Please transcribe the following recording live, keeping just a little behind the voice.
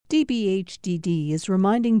CBHDD is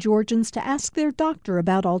reminding Georgians to ask their doctor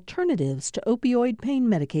about alternatives to opioid pain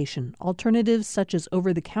medication. Alternatives such as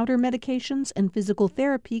over-the-counter medications and physical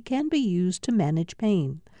therapy can be used to manage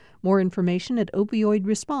pain. More information at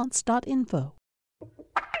opioidresponse.info.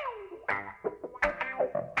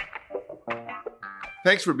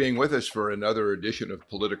 Thanks for being with us for another edition of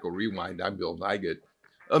Political Rewind. I'm Bill Nigut.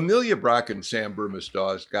 Amelia Brock and Sam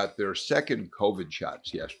Burmistad got their second COVID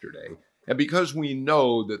shots yesterday. And because we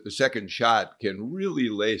know that the second shot can really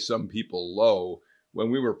lay some people low,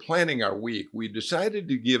 when we were planning our week, we decided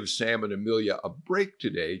to give Sam and Amelia a break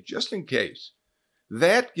today just in case.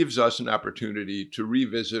 That gives us an opportunity to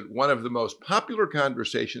revisit one of the most popular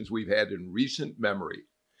conversations we've had in recent memory.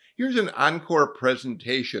 Here's an encore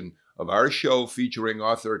presentation of our show featuring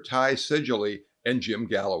author Ty Seidule and Jim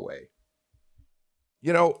Galloway.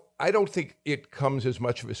 You know, I don't think it comes as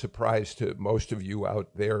much of a surprise to most of you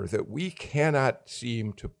out there that we cannot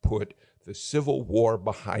seem to put the Civil War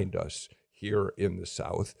behind us here in the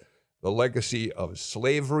South. The legacy of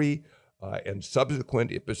slavery and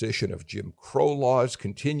subsequent imposition of Jim Crow laws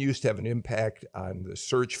continues to have an impact on the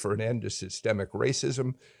search for an end to systemic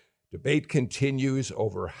racism. Debate continues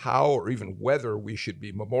over how or even whether we should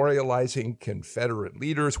be memorializing Confederate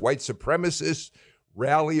leaders. White supremacists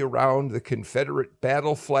rally around the Confederate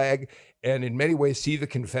battle flag and in many ways see the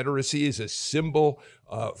Confederacy as a symbol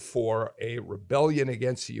for a rebellion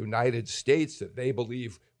against the United States that they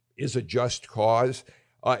believe is a just cause.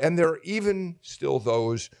 And there are even still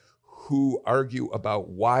those who argue about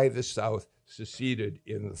why the South seceded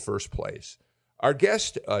in the first place. Our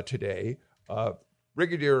guest today,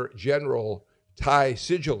 Brigadier General Ty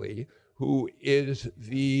Seidule, who is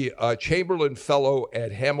the Chamberlain Fellow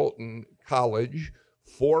at Hamilton College,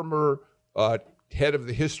 former head of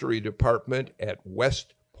the history department at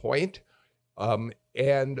West Point,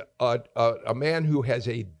 and a man who has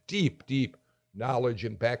a deep, deep knowledge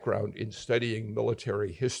and background in studying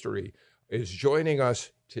military history, is joining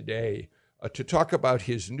us today to talk about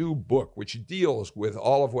his new book, which deals with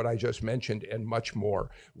all of what I just mentioned and much more.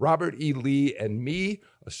 Robert E. Lee and Me,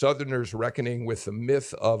 A Southerner's Reckoning with the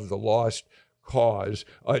Myth of the Lost Cause.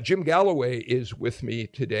 Jim Galloway is with me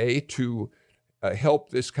today to help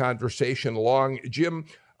this conversation along. Jim,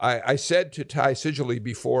 I said to Ty Seidule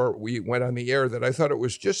before we went on the air that I thought it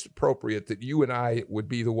was just appropriate that you and I would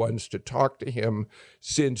be the ones to talk to him,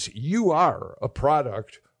 since you are a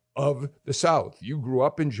product of the South. You grew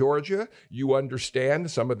up in Georgia. You understand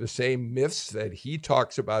some of the same myths that he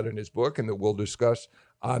talks about in his book and that we'll discuss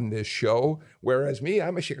on this show. Whereas me,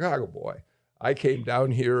 I'm a Chicago boy. I came down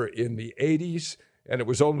here in the 80s, and it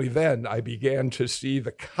was only then I began to see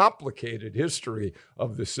the complicated history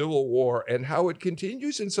of the Civil War and how it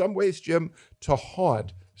continues in some ways, Jim, to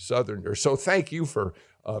haunt Southerners. So thank you for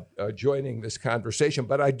joining this conversation.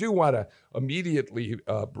 But I do want to immediately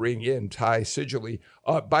bring in Ty Seidule.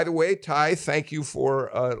 By the way, Ty, thank you for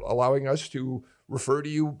allowing us to refer to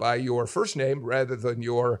you by your first name rather than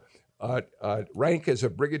your rank as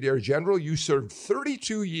a brigadier general. You served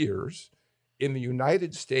 32 years in the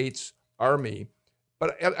United States Army.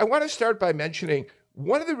 But I want to start by mentioning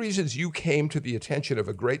one of the reasons you came to the attention of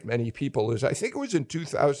a great many people is I think it was in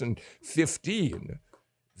 2015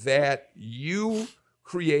 that you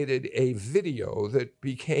created a video that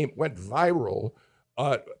went viral,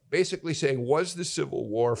 basically saying, was the Civil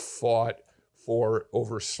War fought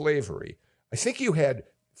over slavery? I think you had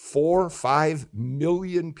 4 or 5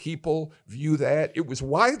 million people view that. It was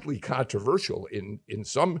widely controversial in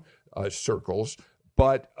some circles,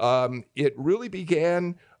 but it really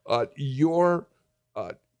began your,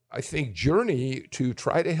 I think, journey to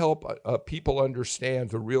try to help people understand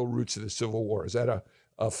the real roots of the Civil War. Is that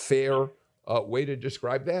a fair way to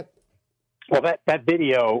describe that? Well, that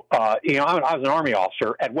video, I was an Army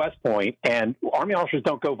officer at West Point, and Army officers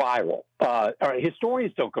don't go viral. Or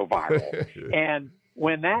historians don't go viral. And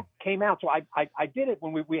when that came out, so I did it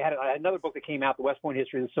when we had another book that came out, The West Point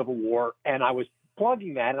History of the Civil War, and I was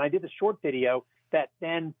plugging that, and I did the short video that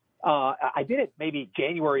then I did it maybe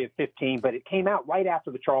January of 15, but it came out right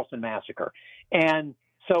after the Charleston Massacre. And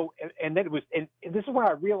so, and then and this is where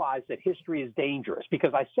I realized that history is dangerous,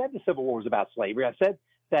 because I said the Civil War was about slavery. I said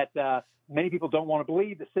that many people don't want to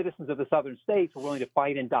believe the citizens of the southern states were willing to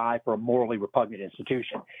fight and die for a morally repugnant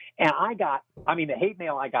institution. And the hate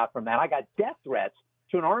mail I got from that, I got death threats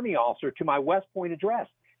to an Army officer to my West Point address.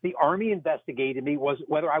 The Army investigated me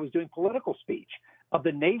whether I was doing political speech. Of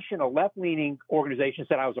the Nation, a left-leaning organization,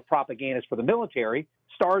 said I was a propagandist for the military.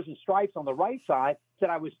 Stars and Stripes on the right side said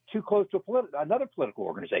I was too close to another political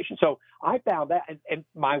organization. So I found that, and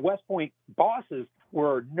my West Point bosses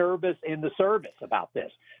were nervous in the service about this.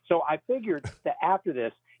 So I figured that after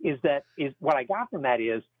this, is what I got from that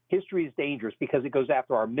is history is dangerous because it goes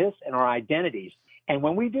after our myths and our identities. And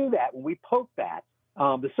when we do that, when we poke that,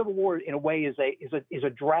 the Civil War in a way is a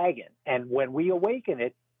dragon. And when we awaken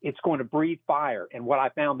it, it's going to breathe fire. And what I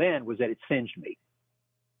found then was that it singed me.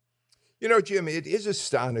 You know, Jim, it is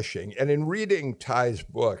astonishing. And in reading Ty's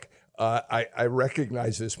book, I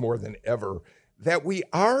recognize this more than ever, that we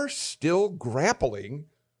are still grappling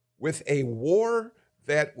with a war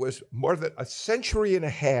that was more than a century and a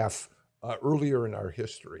half earlier in our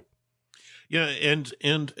history. Yeah, and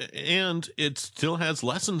it still has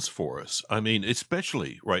lessons for us. I mean,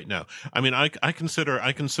 especially right now. I mean, I consider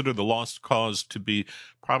the Lost Cause to be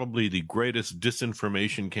probably the greatest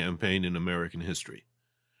disinformation campaign in American history.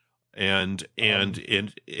 And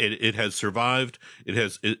it has survived. It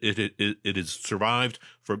has survived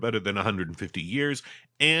for better than 150 years,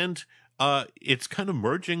 and it's kind of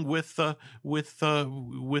merging with the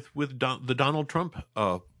Donald Trump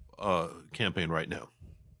campaign right now.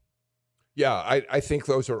 Yeah, I think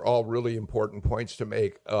those are all really important points to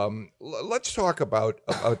make. Let's talk about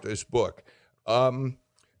this book.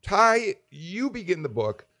 Ty, you begin the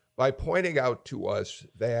book by pointing out to us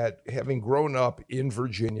that having grown up in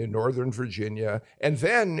Virginia, Northern Virginia, and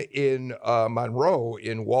then in Monroe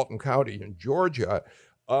in Walton County in Georgia,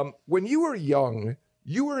 when you were young,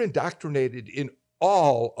 you were indoctrinated in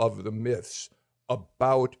all of the myths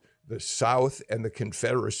about the South and the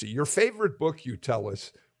Confederacy. Your favorite book, you tell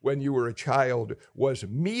us, when you were a child was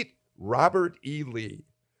Meet Robert E. Lee,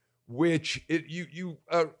 which you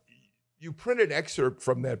print an excerpt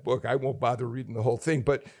from that book. I won't bother reading the whole thing,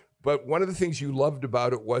 but one of the things you loved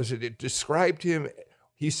about it was that it described him.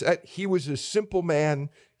 He said he was a simple man.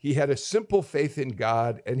 He had a simple faith in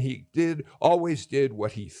God, and he always did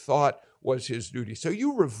what he thought was his duty. So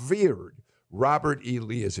you revered Robert E.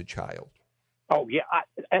 Lee as a child. Oh yeah,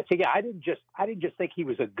 I didn't just think he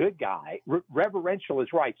was a good guy. Reverential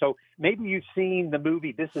is right. So maybe you've seen the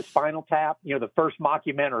movie This Is Spinal Tap. You know, the first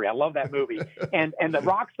mockumentary. I love that movie. and the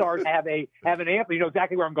rock stars have an amp. You know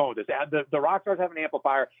exactly where I'm going with this. The rock stars have an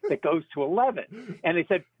amplifier that goes to 11. And they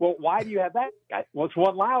said, well, why do you have that? Well, it's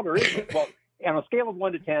one louder, isn't it? Well, on a scale of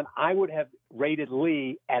 1 to 10, I would have rated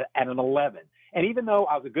Lee at an 11. And even though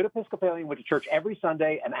I was a good Episcopalian, went to church every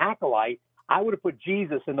Sunday, an acolyte, I would have put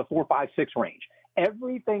Jesus in the 4, 5, 6 range.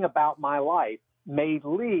 Everything about my life made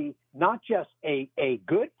Lee not just a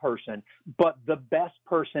good person, but the best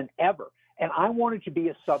person ever. And I wanted to be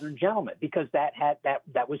a Southern gentleman because that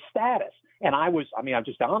was status. And I'm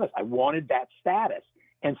just honest. I wanted that status.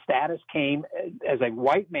 And status came as a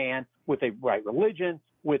white man with a right religion,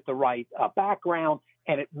 with the right background,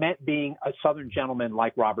 and it meant being a Southern gentleman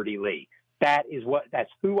like Robert E. Lee. That's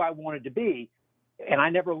who I wanted to be. And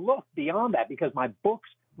I never looked beyond that because my books,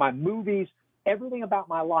 my movies, everything about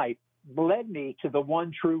my life led me to the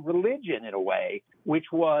one true religion in a way, which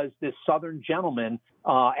was this Southern gentleman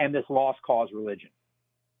and this lost cause religion.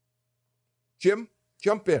 Jim,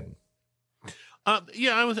 jump in. I'm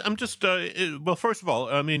just. Well, first of all,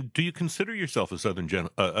 I mean, do you consider yourself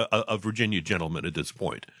a Virginia gentleman at this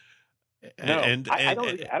point? No, I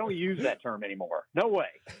don't use that term anymore. No way.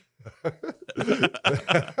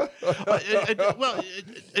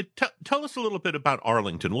 Tell us a little bit about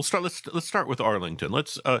Arlington. Let's start with Arlington.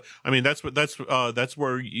 That's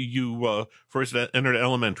where you first entered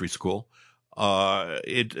elementary school.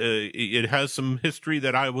 It has some history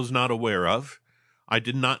that I was not aware of. I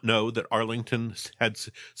did not know that Arlington had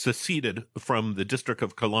seceded from the District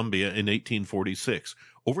of Columbia in 1846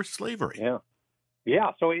 over slavery. Yeah.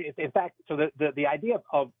 Yeah. So in fact, the idea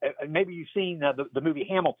of maybe you've seen the movie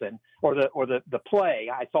Hamilton or the play.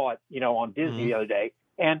 I saw it, on Disney the other day,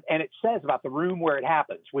 and it says about the room where it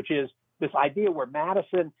happens, which is this idea where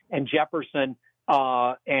Madison and Jefferson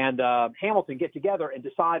and Hamilton get together and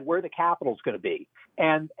decide where the capital is going to be,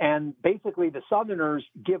 and basically the Southerners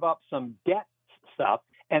give up some debt stuff,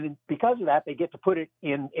 and because of that, they get to put it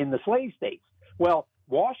in the slave states. Well,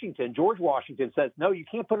 George Washington says, no, you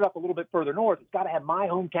can't put it up a little bit further north. It's got to have my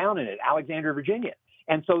hometown in it, Alexandria, Virginia.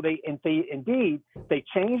 And so they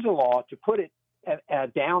changed the law to put it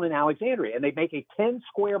down in Alexandria, and they make a 10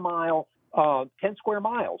 square miles.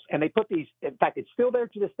 And they put these, in fact, it's still there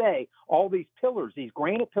to this day, all these pillars, these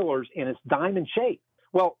granite pillars in its diamond shape.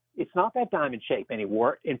 Well, it's not that diamond shape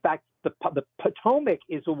anymore. In fact, the Potomac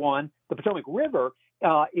is the Potomac River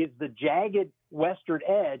is the jagged western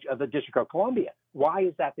edge of the District of Columbia. Why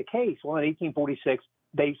is that the case? Well, in 1846,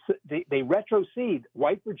 they retrocede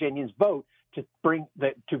white Virginians' vote to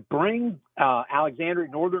bring Alexandria,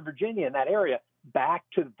 Northern Virginia, in that area back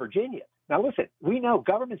to Virginia. Now, listen, we know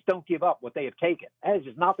governments don't give up what they have taken. That is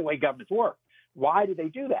just not the way governments work. Why did they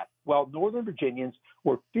do that? Well, Northern Virginians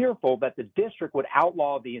were fearful that the district would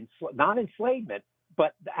outlaw the not enslavement,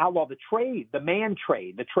 but outlaw the trade, the man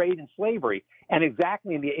trade, the trade in slavery. And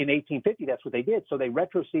exactly in 1850, that's what they did. So they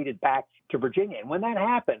retroceded back to Virginia. And when that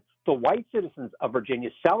happened, the white citizens of Virginia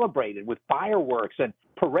celebrated with fireworks and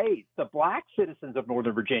parades. The black citizens of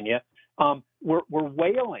Northern Virginia were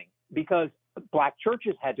wailing because black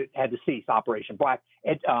churches had to cease operation. Black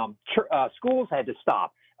schools had to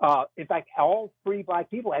stop. In fact, all free black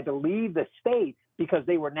people had to leave the state because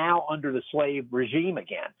they were now under the slave regime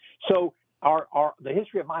again. So the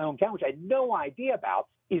history of my hometown, which I had no idea about,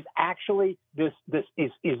 is actually this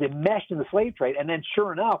is enmeshed in the slave trade. And then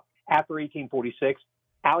sure enough, after 1846,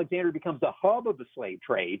 Alexandria becomes the hub of the slave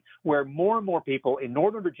trade, where more and more people in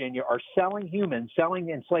Northern Virginia are selling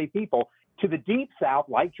enslaved people to the deep South,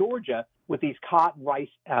 like Georgia, with these cotton, rice,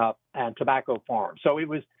 and tobacco farms. So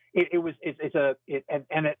and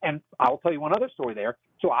I'll tell you one other story there.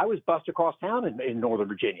 So I was bused across town in Northern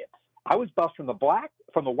Virginia. I was bused from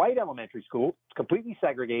the white elementary school, completely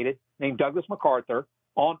segregated, named Douglas MacArthur,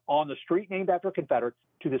 on the street named after a Confederate,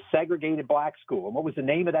 to the segregated black school. And what was the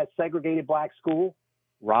name of that segregated black school?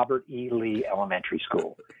 Robert E. Lee Elementary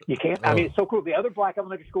School. You can't. I mean, it's so cool. The other black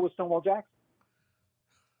elementary school was Stonewall Jackson.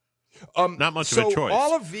 Not much of a choice.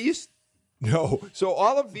 So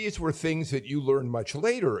all of these were things that you learned much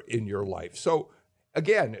later in your life. So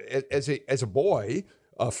again, as a boy,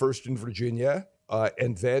 first in Virginia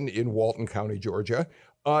and then in Walton County, Georgia,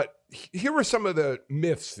 here are some of the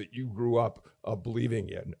myths that you grew up believing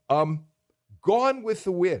in. Gone with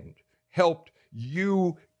the Wind helped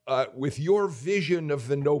you with your vision of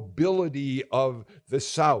the nobility of the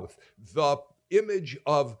South, the image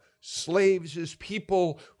of slaves as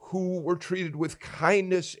people who were treated with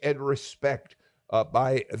kindness and respect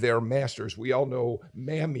by their masters. We all know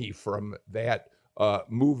Mammy from that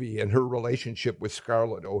movie and her relationship with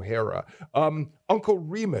Scarlett O'Hara. Uncle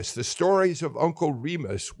Remus, the stories of Uncle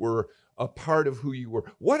Remus were a part of who you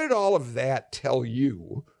were. What did all of that tell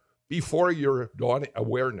you before your dawning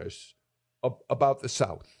awareness about the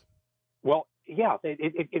South? Well, yeah,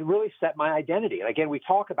 it really set my identity. And again, we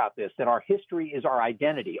talk about this, that our history is our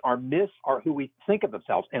identity. Our myths are who we think of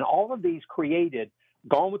themselves. And all of these created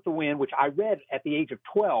Gone with the Wind, which I read at the age of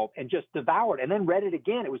 12 and just devoured, and then read it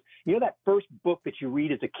again. It was, that first book that you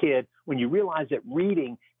read as a kid when you realize that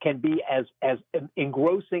reading can be as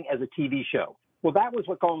engrossing as a TV show. Well, that was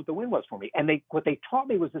what Gone with the Wind was for me. And what they taught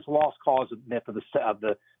me was this lost cause myth of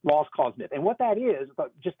the lost cause myth. And what that is,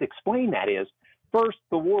 just to explain that is, first,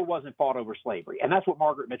 the war wasn't fought over slavery. And that's what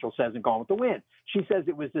Margaret Mitchell says in Gone with the Wind. She says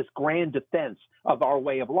it was this grand defense of our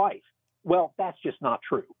way of life. Well, that's just not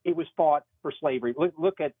true. It was fought for slavery.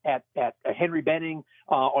 Look at Henry Benning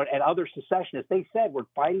or at other secessionists. They said we're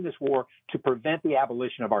fighting this war to prevent the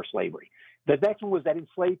abolition of our slavery. The next one was that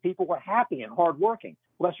enslaved people were happy and hardworking.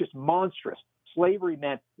 Well, that's just monstrous. Slavery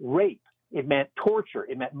meant rape. It meant torture.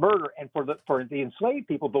 It meant murder. And for the enslaved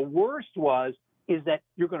people, the worst is that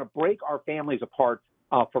you're going to break our families apart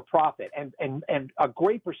for profit. And a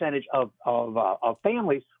great percentage of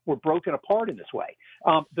families were broken apart in this way.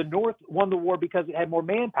 The North won the war because it had more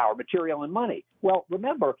manpower, material, and money. Well,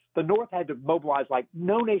 remember, the North had to mobilize like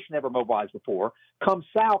no nation ever mobilized before, come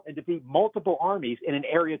south and defeat multiple armies in an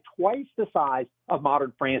area twice the size of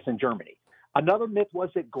modern France and Germany. Another myth was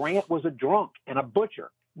that Grant was a drunk and a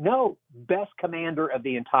butcher. No, best commander of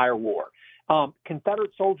the entire war.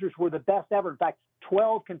 Confederate soldiers were the best ever. In fact,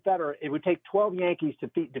 it would take 12 Yankees to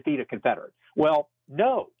defeat a Confederate. Well,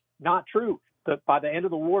 no, not true. By the end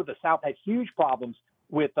of the war, the South had huge problems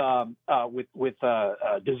with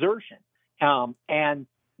desertion. And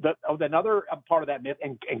another part of that myth,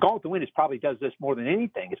 and Gone with the Wind probably does this more than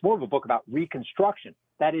anything. It's more of a book about Reconstruction.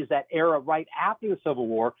 That is that era right after the Civil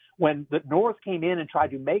War when the North came in and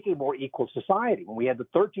tried to make a more equal society, when we had the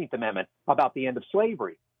 13th Amendment about the end of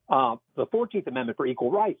slavery. The 14th Amendment for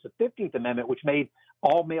equal rights, the 15th Amendment, which made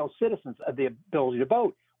all male citizens the ability to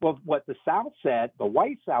vote. Well, what the South said, the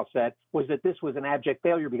white South said, was that this was an abject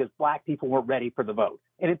failure because black people weren't ready for the vote.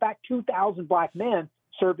 And in fact, 2,000 black men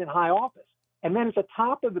served in high office. And then at the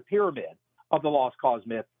top of the pyramid of the lost cause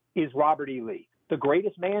myth is Robert E. Lee, the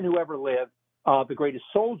greatest man who ever lived, the greatest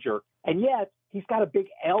soldier. And yet he's got a big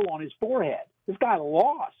L on his forehead. This guy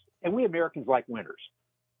lost. And we Americans like winners.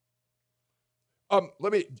 I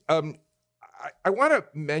want to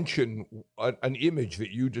mention an image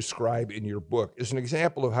that you describe in your book as an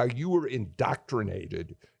example of how you were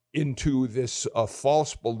indoctrinated into this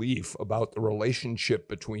false belief about the relationship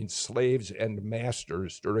between slaves and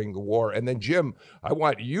masters during the war. And then, Jim, I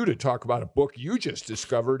want you to talk about a book you just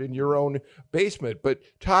discovered in your own basement. But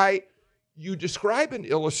Ty, you describe an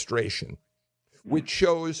illustration which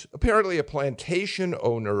shows apparently a plantation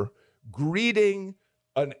owner greeting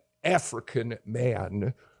an African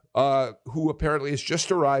man who apparently has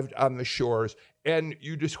just arrived on the shores. And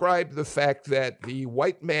you describe the fact that the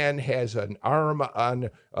white man has an arm on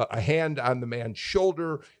a hand on the man's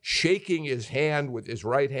shoulder, shaking his hand with his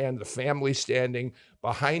right hand, the family standing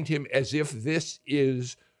behind him as if this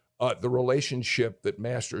is the relationship that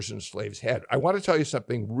masters and slaves had. I want to tell you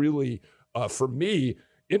something really, for me,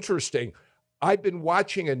 interesting. I've been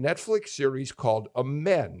watching a Netflix series called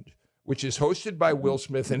Amend, which is hosted by Will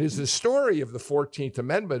Smith and is the story of the 14th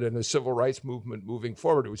Amendment and the civil rights movement moving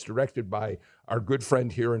forward. It was directed by our good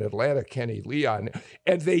friend here in Atlanta, Kenny Leon.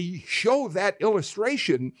 And they show that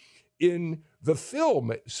illustration in the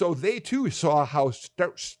film. So they too saw how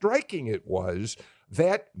striking it was,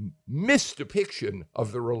 that misdepiction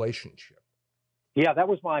of the relationship. Yeah, that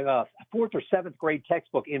was my 4th or 7th grade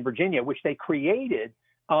textbook in Virginia, which they created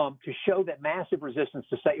to show that massive resistance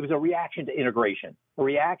to say it was a reaction to integration, a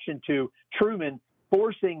reaction to Truman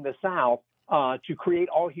forcing the South to create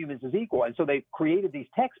all humans as equal. And so they created these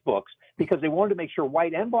textbooks because they wanted to make sure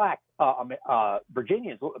white and black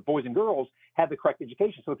Virginians, boys and girls, had the correct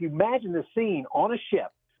education. So if you imagine this scene on a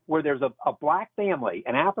ship where there's a black family,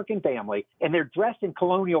 an African family, and they're dressed in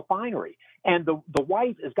colonial finery. And the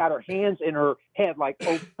wife has got her hands in her head like,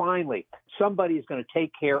 oh, finally, somebody is going to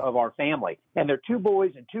take care of our family. And they're 2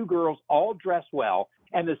 boys and 2 girls, all dressed well.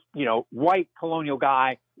 And this, white colonial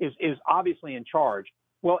guy is obviously in charge.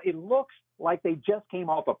 Well, it looks like they just came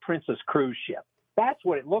off a Princess cruise ship. That's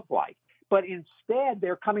what it looked like. But instead,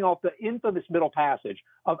 they're coming off the infamous Middle Passage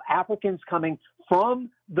of Africans coming from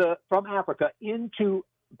Africa into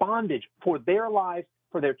bondage for their lives,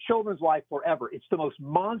 for their children's life forever. It's the most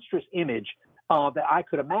monstrous image that I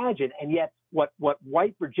could imagine. And yet what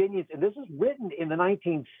white Virginians, and this is written in the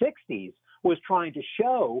 1960s, was trying to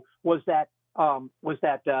show was that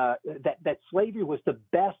slavery was the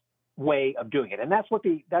best way of doing it. And that's what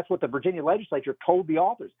the Virginia legislature told the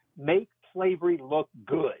authors: make slavery look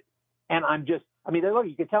good. And you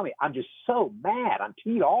can tell me, I'm just so mad. I'm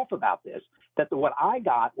teed off about this, that what I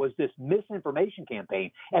got was this misinformation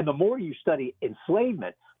campaign. And the more you study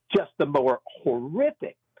enslavement, just the more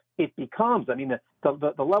horrific it becomes. I mean,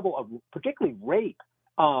 the level of particularly rape,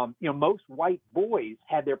 most white boys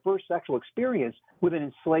had their first sexual experience with an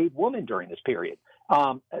enslaved woman during this period.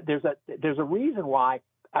 There's a reason why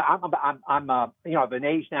I'm of an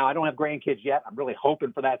age now. I don't have grandkids yet. I'm really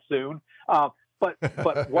hoping for that soon. But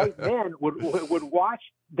white men would watch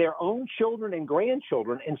their own children and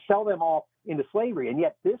grandchildren and sell them off into slavery. And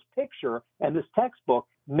yet this picture and this textbook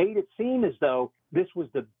made it seem as though this was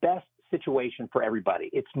the best situation for everybody.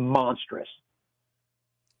 It's monstrous.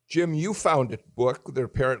 Jim, you found a book that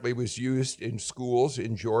apparently was used in schools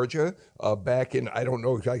in Georgia back in, I don't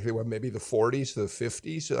know exactly what, maybe the 40s, the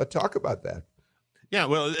 50s. Talk about that. Yeah,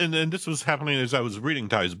 well, and this was happening as I was reading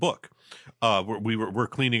Ty's book. We're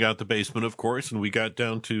cleaning out the basement, of course, and we got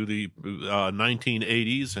down to the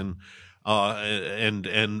 1980s and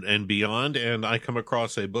beyond, and I come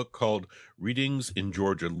across a book called Readings in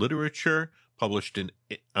Georgia Literature, published in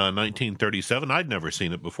 1937. I'd never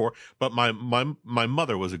seen it before, but my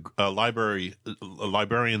mother was a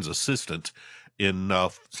librarian's assistant in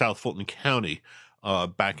South Fulton County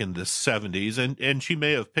back in the 70s, and she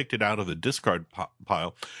may have picked it out of the discard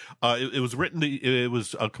pile. It was written, it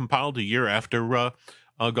was compiled a year after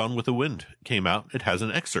Gone with the Wind came out. It has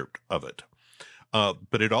an excerpt of it.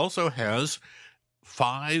 But it also has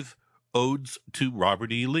 5 odes to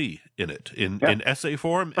Robert E. Lee in it, in essay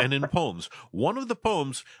form and in poems. One of the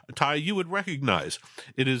poems, Ty, you would recognize.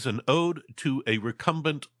 It is an ode to a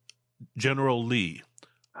recumbent General Lee.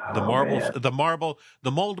 The marble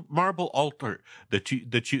altar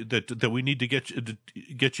that we need to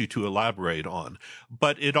get you to elaborate on.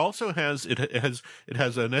 But it also has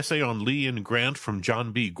an essay on Lee and Grant from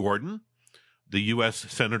John B. Gordon, the U.S.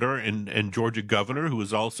 Senator and Georgia governor, who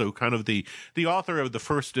was also kind of the author of the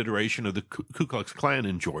first iteration of the Ku Klux Klan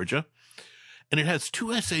in Georgia. And it has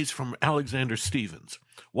 2 essays from Alexander Stephens,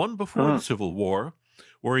 one before the Civil War,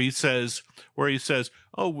 where he says,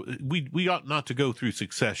 oh, we ought not to go through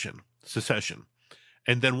secession.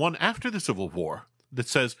 And then one after the Civil War that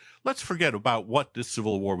says, let's forget about what this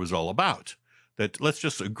Civil War was all about, that let's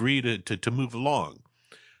just agree to move along.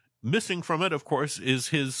 Missing from it, of course, is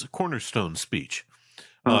his cornerstone speech,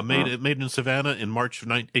 made in Savannah in March of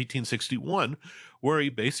 1861, where he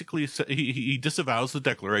basically he disavows the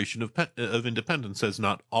Declaration of Independence, says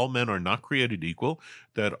not all men are not created equal,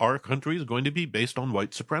 that our country is going to be based on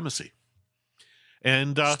white supremacy.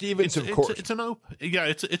 And Stevens, of course, it's an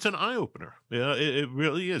eye opener. Yeah, it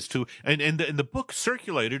really is too. And the book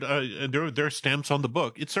circulated. There are stamps on the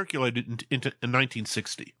book. It circulated in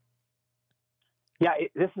 1960. Yeah,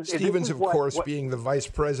 Stevens, of course, being the vice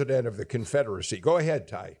president of the Confederacy. Go ahead,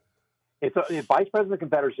 Ty. It's a vice president of the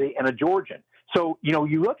Confederacy and a Georgian. So,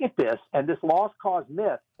 you look at this and this lost cause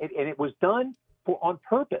myth, and it was done on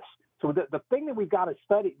purpose. So the thing that we've got to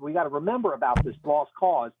study, we got to remember about this lost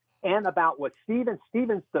cause and about what Stevens,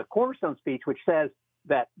 the cornerstone speech, which says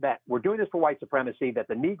that we're doing this for white supremacy, that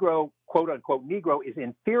the Negro, quote unquote, Negro is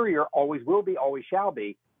inferior, always will be, always shall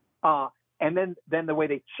be. And then the way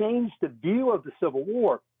they changed the view of the Civil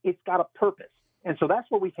War, it's got a purpose. And so that's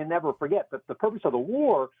what we can never forget. But the purpose of the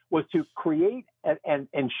war was to create and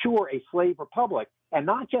ensure a slave republic, and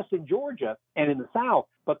not just in Georgia and in the South,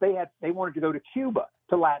 but they wanted to go to Cuba,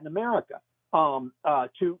 to Latin America,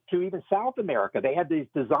 to even South America. They had these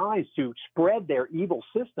designs to spread their evil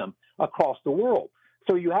system across the world.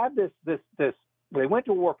 So you have this. They went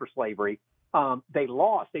to war for slavery. They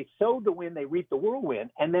lost. They sowed the wind. They reaped the whirlwind.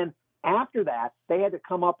 And then after that, they had to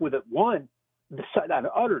come up with an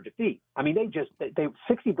utter defeat. I mean,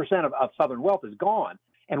 60% of Southern wealth is gone,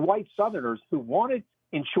 and white Southerners who wanted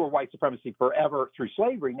to ensure white supremacy forever through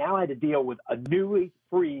slavery now had to deal with a newly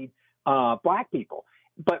freed black people.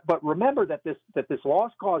 But remember that this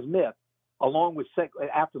lost cause myth, along with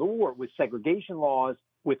after the war, with segregation laws,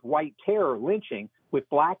 with white terror, lynching, with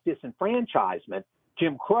black disenfranchisement,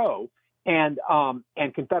 Jim Crow, and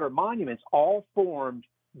Confederate monuments, all formed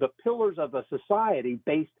the pillars of a society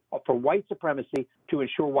based for white supremacy to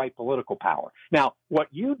ensure white political power. Now, what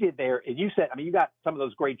you did there is you said, you got some of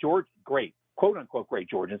those great quote unquote great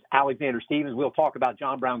Georgians, Alexander Stevens. We'll talk about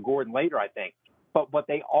John Brown Gordon later, I think. But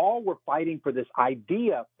they all were fighting for this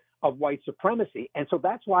idea of white supremacy. And so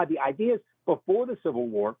that's why the ideas before the Civil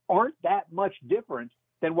War aren't that much different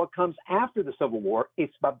than what comes after the Civil War.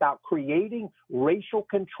 It's about creating racial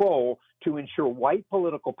control to ensure white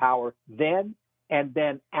political power then and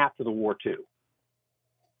then after the war, too.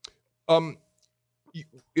 In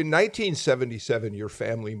 1977, your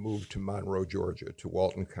family moved to Monroe, Georgia, to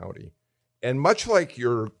Walton County. And much like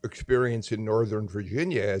your experience in Northern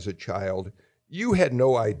Virginia as a child, you had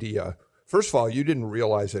no idea. First of all, you didn't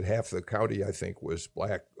realize that half the county, I think, was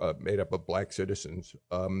black, made up of black citizens,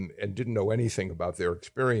 and didn't know anything about their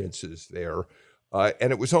experiences there.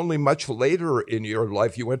 And it was only much later in your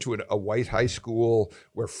life, you went to a white high school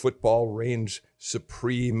where football reigns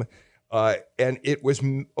supreme. And it was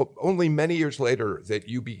only many years later that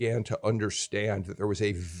you began to understand that there was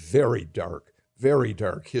a very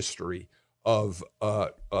dark history of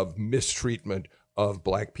mistreatment of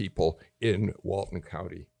black people in Walton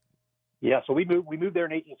County. Yeah, so we moved there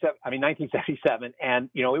in 1977, and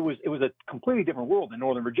it was a completely different world than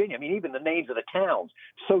Northern Virginia. Even the names of the towns,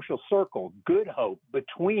 Social Circle, Good Hope,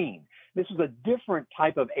 Between. This was a different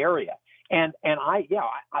type of area. And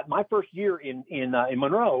my first year in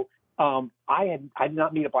Monroe, I did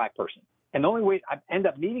not meet a black person. And the only way I ended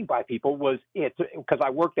up meeting black people was because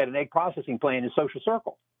I worked at an egg processing plant in Social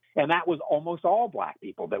Circle. And that was almost all black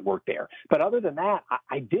people that worked there. But other than that,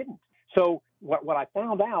 I didn't. So what I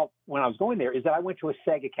found out when I was going there is that I went to a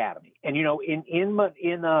SEG academy. And,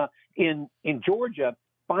 in Georgia,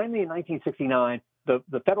 finally in 1969,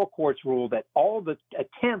 the federal courts ruled that all the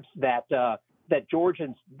attempts that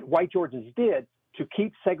white Georgians did to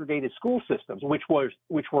keep segregated school systems, which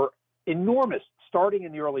were enormous starting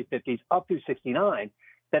in the early 50s up through 69,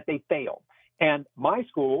 that they failed. And my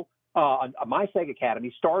school, my SEG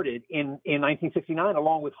Academy, started in 1969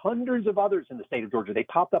 along with hundreds of others in the state of Georgia. They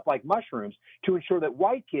popped up like mushrooms to ensure that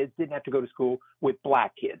white kids didn't have to go to school with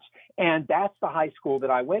black kids. And that's the high school that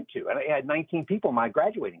I went to. And I had 19 people in my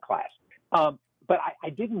graduating class. But I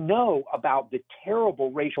didn't know about the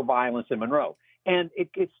terrible racial violence in Monroe. And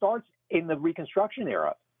it starts in the Reconstruction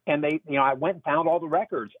era. And I went and found all the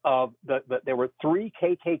records of there were 3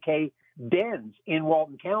 KKK dens in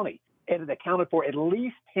Walton County. And it accounted for at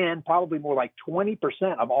least 10, probably more like 20%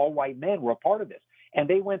 of all white men were a part of this. And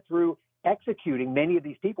they went through executing many of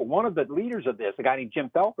these people. One of the leaders of this, a guy named Jim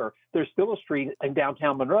Felker, there's still a street in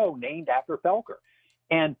downtown Monroe named after Felker.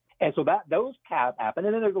 And so those happened.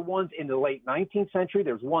 And then there's the ones in the late 19th century.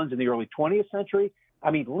 There's ones in the early 20th century.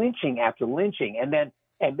 Lynching after lynching. And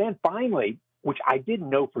then finally, which I didn't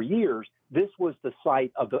know for years, this was the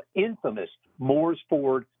site of the infamous Moores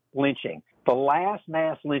Ford lynching, the last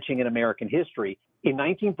mass lynching in American history in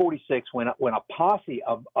 1946, when a posse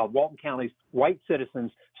of Walton County's white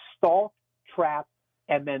citizens stalked, trapped,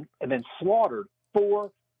 and then slaughtered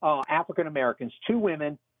 4 African Americans, 2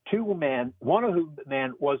 women, 2 men. One of whom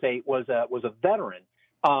was a veteran,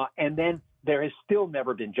 and then there has still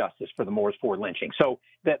never been justice for the Moores Ford lynching. So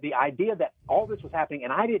that the idea that all this was happening,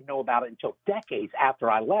 and I didn't know about it until decades after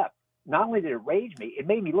I left, not only did it rage me, it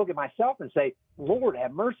made me look at myself and say, Lord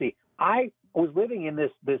have mercy. I was living in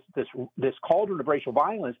this cauldron of racial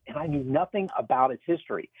violence, and I knew nothing about its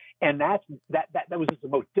history. And that was just the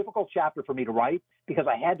most difficult chapter for me to write, because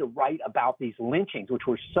I had to write about these lynchings, which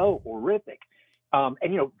were so horrific.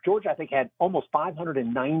 And, Georgia, I think, had almost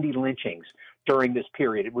 590 lynchings during this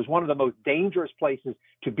period. It was one of the most dangerous places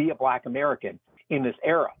to be a Black American in this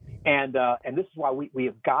era. And this is why we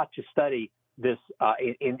have got to study this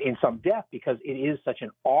in some depth, because it is such an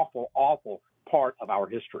awful, awful part of our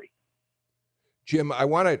history. Jim, I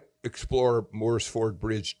want to explore Moores Ford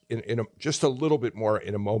Bridge in just a little bit more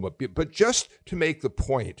in a moment, but just to make the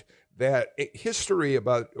point that history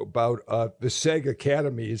about the SEG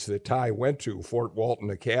academies that Ty went to, Fort Walton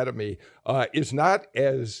Academy, is not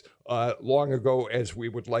as long ago as we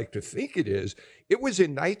would like to think it is. It was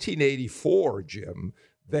in 1984, Jim,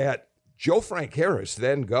 that Joe Frank Harris,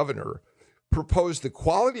 then governor, proposed the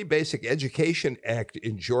Quality Basic Education Act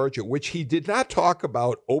in Georgia, which he did not talk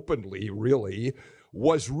about openly, really,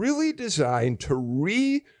 was really designed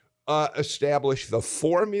to establish the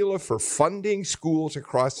formula for funding schools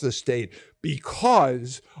across the state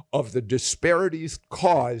because of the disparities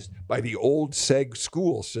caused by the old SEG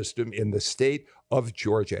school system in the state of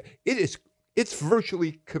Georgia. It's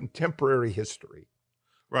virtually contemporary history.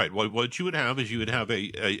 Right. What you would have is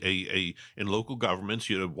in local governments,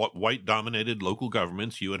 you have white-dominated local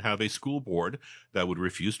governments. You would have a school board that would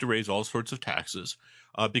refuse to raise all sorts of taxes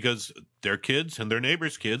because their kids and their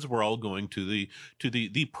neighbors' kids were all going to the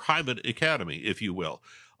private academy, if you will.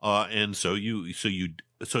 And so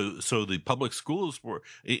the public schools were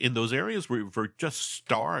in those areas were just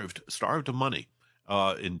starved of money.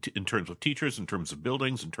 In terms of teachers, in terms of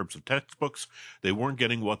buildings, in terms of textbooks, they weren't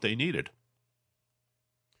getting what they needed.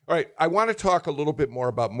 All right, I want to talk a little bit more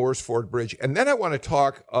about Moores Ford Bridge, and then I want to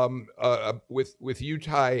talk with you,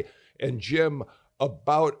 Ty, and Jim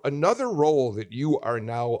about another role that you are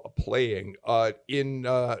now playing. In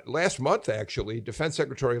last month, actually, Defense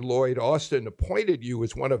Secretary Lloyd Austin appointed you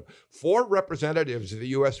as one of 4 representatives of the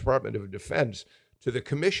U.S. Department of Defense to the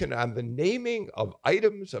Commission on the Naming of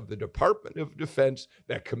Items of the Department of Defense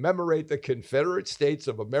that commemorate the Confederate States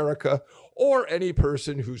of America or any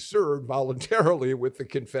person who served voluntarily with the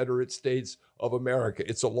Confederate States of America.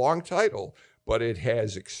 It's a long title, but it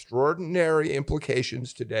has extraordinary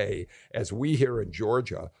implications today as we here in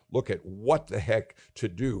Georgia look at what the heck to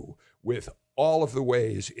do with all of the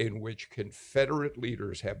ways in which Confederate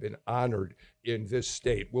leaders have been honored in this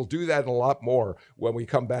state. We'll do that and a lot more when we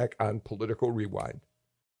come back on Political Rewind.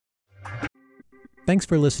 Thanks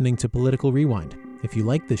for listening to Political Rewind. If you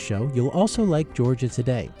like this show, you'll also like Georgia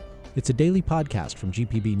Today. It's a daily podcast from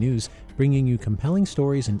GPB News, bringing you compelling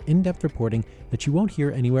stories and in-depth reporting that you won't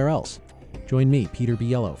hear anywhere else. Join me, Peter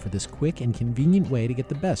Biello, for this quick and convenient way to get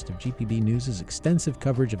the best of GPB News' extensive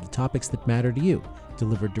coverage of the topics that matter to you,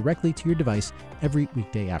 delivered directly to your device every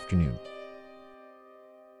weekday afternoon.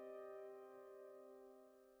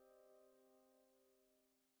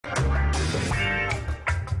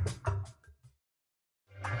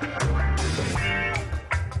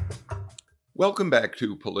 Welcome back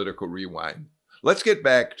to Political Rewind. Let's get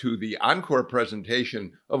back to the encore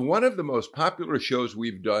presentation of one of the most popular shows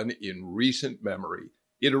we've done in recent memory.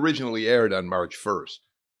 It originally aired on March 1st.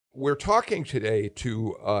 We're talking today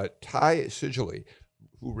to Ty Seidule,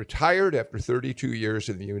 who retired after 32 years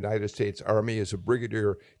in the United States Army as a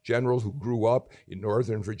brigadier general who grew up in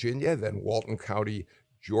Northern Virginia, then Walton County,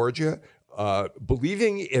 Georgia,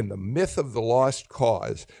 believing in the myth of the lost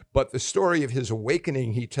cause. But the story of his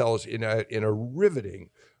awakening he tells in a riveting,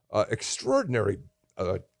 extraordinarily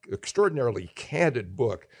candid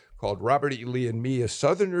book called Robert E. Lee and Me, A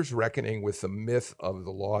Southerner's Reckoning with the Myth of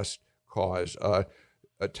the Lost Cause.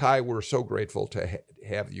 Ty, we're so grateful to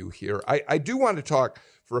have you here. I do want to talk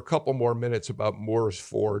for a couple more minutes about Moores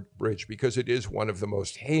Ford Bridge because it is one of the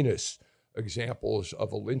most heinous examples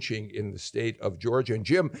of a lynching in the state of Georgia. And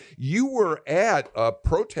Jim, you were at a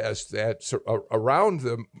protest that's around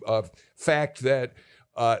the fact that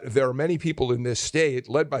there are many people in this state,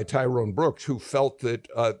 led by Tyrone Brooks, who felt that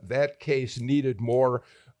that case needed more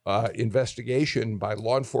investigation by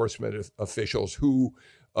law enforcement officials who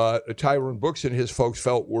Tyrone Brooks and his folks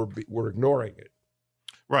felt were ignoring it.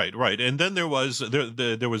 Right. And then there was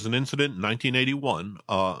an incident in 1981,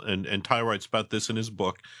 and Ty writes about this in his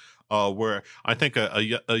book, where I think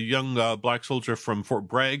a young black soldier from Fort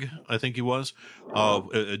Bragg, I think he was,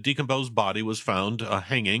 a decomposed body was found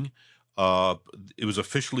hanging. It was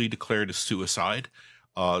officially declared a suicide.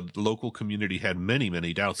 The local community had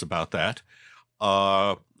many doubts about that.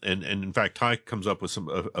 And in fact, Ty comes up with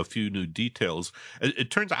a few new details. It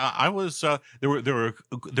turns out there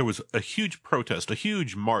was a huge protest, a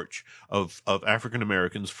huge march of African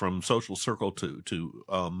Americans from Social Circle to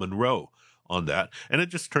Monroe on that, and it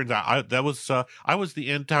just turns out I was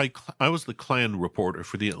the Klan reporter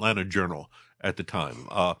for the Atlanta Journal at the time,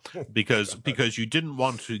 because you didn't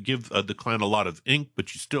want to give the Klan a lot of ink,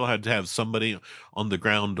 but you still had to have somebody on the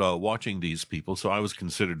ground watching these people. So I was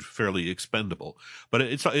considered fairly expendable. But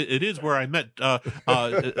it is where I met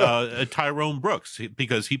Tyrone Brooks,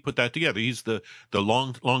 because he put that together. He's the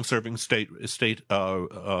long serving state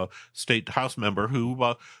House member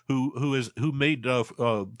who made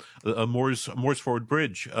Moore's Ford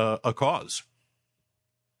Bridge a cause.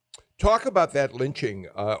 Talk about that lynching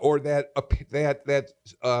or that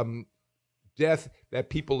death that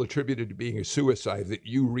people attributed to being a suicide that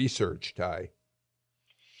you researched, Ty.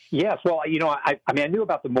 Yes, well, I knew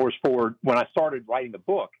about the Moore's Ford when I started writing the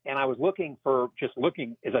book, and I was looking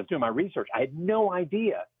as I was doing my research. I had no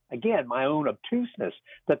idea, again, my own obtuseness,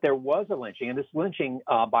 that there was a lynching, and this lynching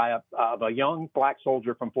by a young black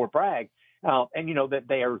soldier from Fort Bragg, that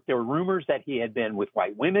there were rumors that he had been with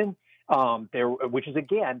white women. Which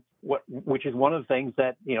is one of the things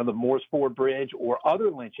that, the Moore's Ford Bridge or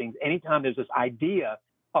other lynchings, anytime there's this idea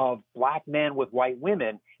of black men with white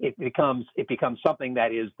women, it becomes something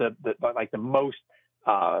that is the most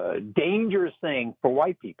dangerous thing for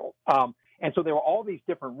white people. And so there were all these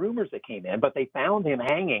different rumors that came in, but they found him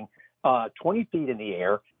hanging 20 feet in the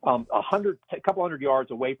air, a couple hundred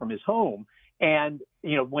yards away from his home. And,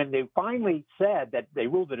 when they finally said that they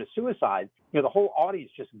ruled it a suicide, the whole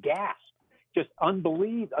audience just gasped, just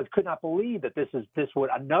could not believe that this would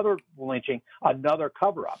another lynching, another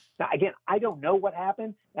cover up. Now, again, I don't know what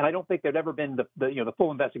happened, and I don't think there'd ever been the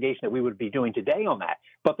full investigation that we would be doing today on that.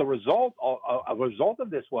 But the result of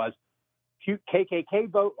this was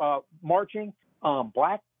KKK marching,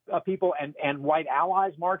 black people and white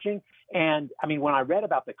allies marching. And I mean, when I read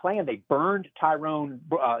about the Klan, they burned Tyrone,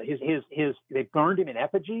 they burned him in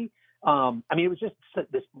effigy. It was just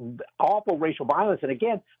this awful racial violence, and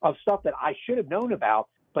again, of stuff that I should have known about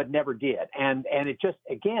but never did. And it just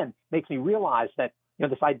again makes me realize that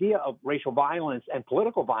this idea of racial violence and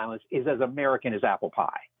political violence is as American as apple pie.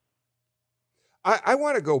 I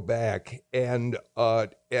want to go back and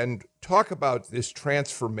talk about this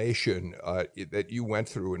transformation that you went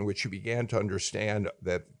through, in which you began to understand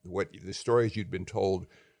that what the stories you'd been told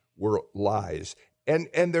were lies.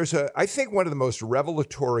 And there's I think one of the most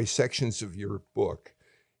revelatory sections of your book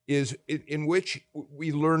is in which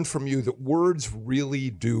we learn from you that words really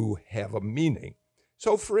do have a meaning.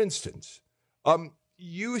 So, for instance,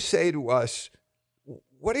 you say to us,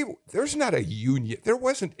 there's not a union. There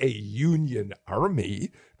wasn't a Union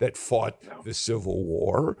Army that fought the Civil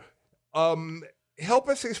War. Help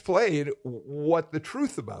us explain what the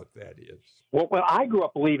truth about that is. Well, I grew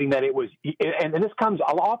up believing that it was, and this comes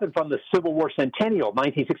often from the Civil War Centennial,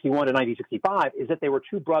 1961 to 1965, is that there were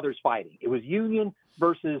two brothers fighting. It was Union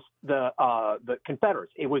versus the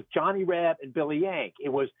Confederates. It was Johnny Reb and Billy Yank. It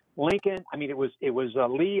was Lincoln. It was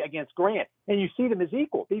Lee against Grant, and you see them as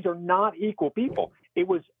equal. These are not equal people. It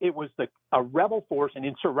was a rebel force, an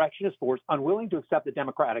insurrectionist force, unwilling to accept the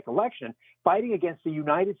democratic election, fighting against the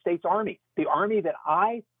United States Army, the army that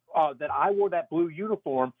I wore that blue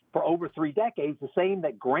uniform for over 3 decades, the same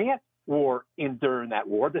that Grant wore during that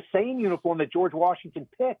war, the same uniform that George Washington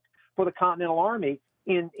picked for the Continental Army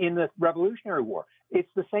in the Revolutionary War. It's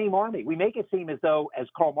the same army. We make it seem as though, as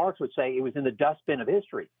Karl Marx would say, it was in the dustbin of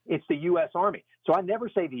history. It's the U.S. Army. So I never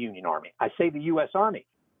say the Union Army. I say the U.S. Army.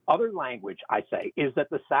 Other language I say is that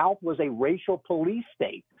the South was a racial police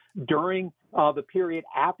state during the period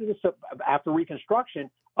after Reconstruction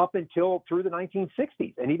up until through the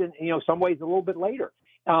 1960s, and even some ways a little bit later.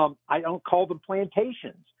 I don't call them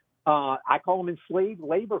plantations. I call them enslaved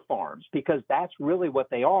labor farms, because that's really what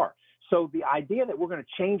they are. So the idea that we're going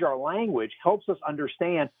to change our language helps us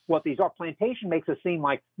understand what these are. Plantation makes us seem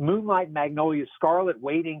like moonlight, magnolia, scarlet,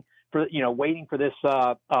 waiting for this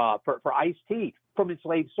for iced tea from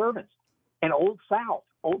enslaved servants. And Old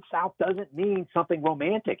South doesn't mean something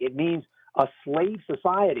romantic. It means a slave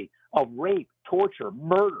society of rape, torture,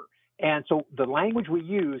 murder. And so the language we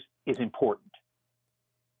use is important.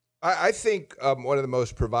 I think one of the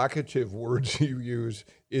most provocative words you use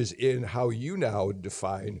is in how you now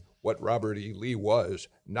define what Robert E. Lee was,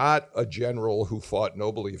 not a general who fought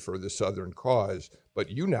nobly for the Southern cause,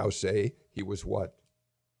 but you now say he was what?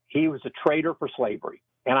 He was a traitor for slavery.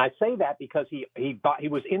 And I say that because he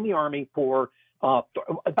was in the Army for about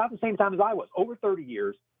the same time as I was, over 30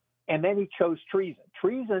 years. And then he chose treason.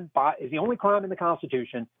 Treason is the only crime in the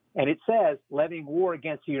Constitution, and it says levying war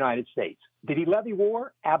against the United States. Did he levy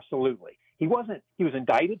war? Absolutely. He was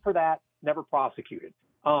indicted for that, never prosecuted.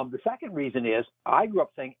 The second reason is I grew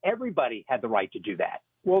up saying everybody had the right to do that.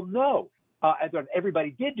 Well, no,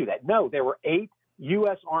 everybody did do that. No, there were 8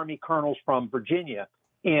 U.S. Army colonels from Virginia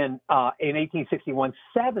in 1861.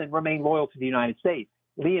 7 remained loyal to the United States.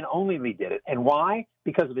 Lee and only Lee did it. And why?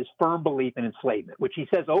 Because of his firm belief in enslavement, which he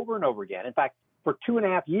says over and over again. In fact, for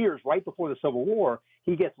 2.5 years, right before the Civil War,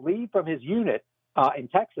 he gets leave from his unit in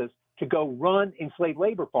Texas to go run enslaved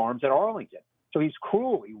labor farms at Arlington. So he's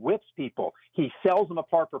cruel. He whips people. He sells them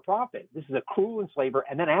apart for profit. This is a cruel enslaver.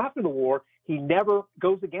 And then after the war, he never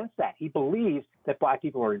goes against that. He believes that black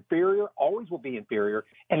people are inferior, always will be inferior,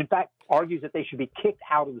 and in fact argues that they should be kicked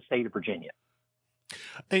out of the state of Virginia.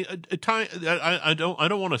 Hey, Ty, I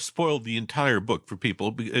don't want to spoil the entire book for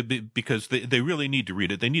people because they really need to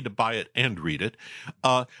read it. They need to buy it and read it.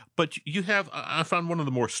 But you have, I found one of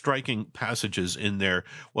the more striking passages in there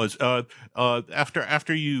was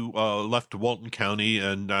after you left Walton County,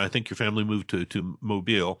 and I think your family moved to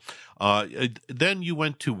Mobile. Then you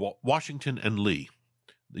went to Washington and Lee,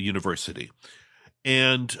 the university.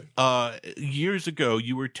 And years ago,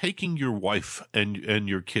 you were taking your wife and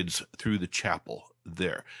your kids through the chapel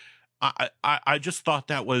there. I just thought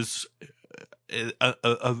that was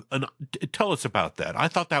tell us about that. I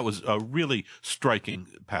thought that was a really striking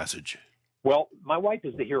passage. Well, my wife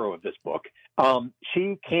is the hero of this book.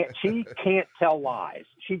 She can't tell lies.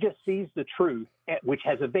 She just sees the truth, which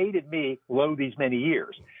has evaded me these many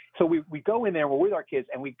years. So we go in there, we're with our kids,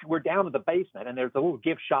 and we're down in the basement, and there's a little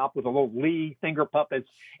gift shop with a little Lee finger puppets,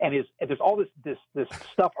 and there's all this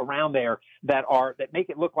stuff around there that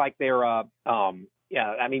make it look like they're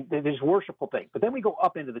there's worshipful things. But then we go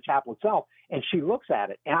up into the chapel itself, and she looks at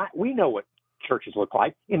it, and we know what churches look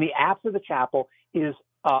like. In the apse of the chapel is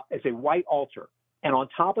a white altar, and on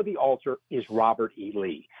top of the altar is Robert E.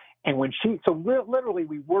 Lee. And when literally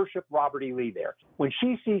we worship Robert E. Lee there. When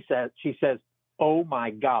she sees that, she says, "Oh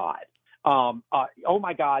my God, oh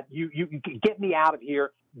my God, you get me out of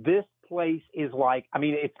here. This place is like, I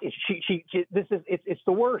mean, it's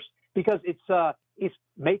the worst because it's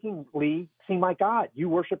making Lee seem like God. You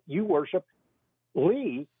worship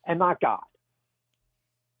Lee and not God."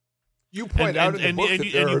 You point out in the book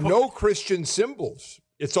that there are no Christian symbols.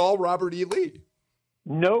 It's all Robert E. Lee.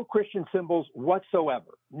 No Christian symbols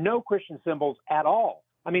whatsoever. No Christian symbols at all.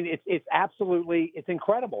 I mean, it's absolutely, it's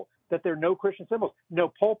incredible that there are no Christian symbols,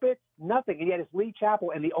 no pulpit, nothing. And yet it's Lee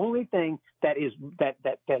Chapel. And the only thing that is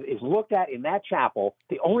looked at in that chapel,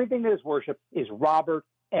 the only thing that is worshiped is Robert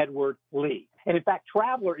Edward Lee. And in fact,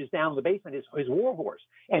 Traveler is down in the basement, his war horse.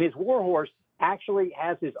 And his war horse actually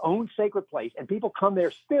has his own sacred place. And people come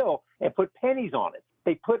there still and put pennies on it.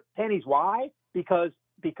 They put pennies. Why? Because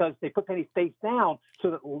they put pennies face down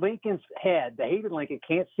so that Lincoln's head, the hated Lincoln,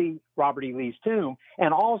 can't see Robert E. Lee's tomb,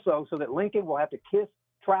 and also so that Lincoln will have to kiss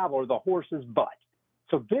Traveler, the horse's butt.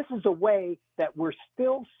 So this is a way that we're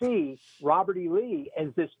still see Robert E. Lee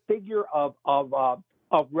as this figure of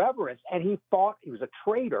reverence, and he thought he was a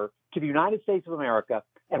traitor to the United States of America.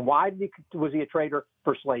 And why was he a traitor?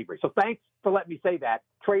 For slavery. So thanks for letting me say that.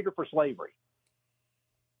 Traitor for slavery.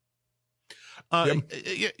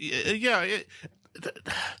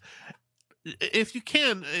 If you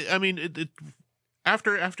can, I mean,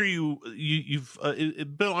 after you've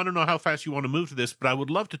Bill, I don't know how fast you want to move to this, but I would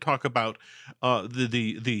love to talk about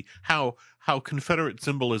the how Confederate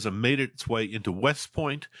symbolism made its way into West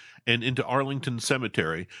Point and into Arlington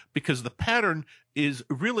Cemetery, because the pattern is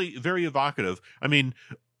really very evocative. I mean,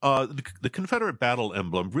 the Confederate battle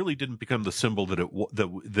emblem really didn't become the symbol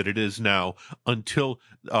that it is now until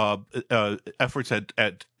efforts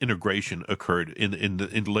at integration occurred in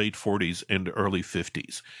the late 40s and early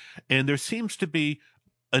 50s, and there seems to be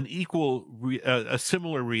an a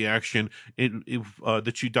similar reaction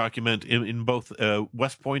that you document in both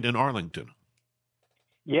West Point and Arlington.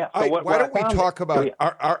 Yeah. So why don't we talk about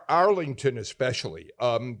Arlington especially?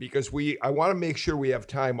 Because I want to make sure we have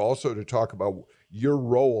time also to talk about your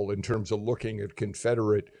role in terms of looking at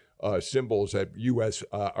Confederate symbols at U.S.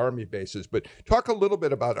 Army bases. But talk a little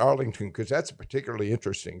bit about Arlington, because that's a particularly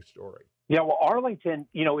interesting story. Yeah, well, Arlington,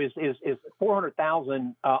 is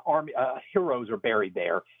 400,000 Army heroes are buried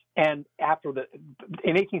there. And in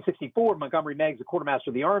 1864, Montgomery Meigs, the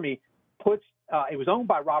quartermaster of the Army, it was owned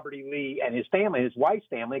by Robert E. Lee and his family, his wife's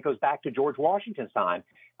family. It goes back to George Washington's time.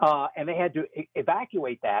 And they had to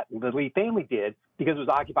evacuate that, the Lee family did, because it was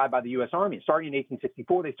occupied by the U.S. Army. Starting in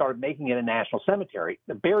 1864, they started making it a national cemetery.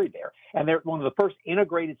 They're buried there. And they're one of the first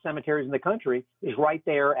integrated cemeteries in the country is right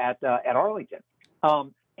there at Arlington.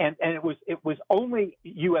 And it was only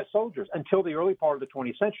U.S. soldiers until the early part of the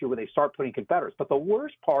 20th century where they start putting Confederates. But the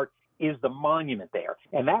worst part is the monument there.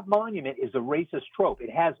 And that monument is a racist trope. It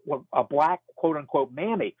has a black, quote unquote,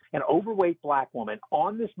 mammy, an overweight black woman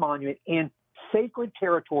on this monument in sacred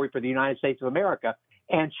territory for the United States of America.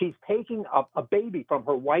 And she's taking a baby from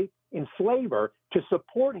her white enslaver to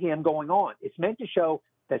support him going on. It's meant to show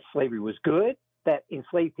that slavery was good, that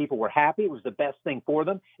enslaved people were happy. It was the best thing for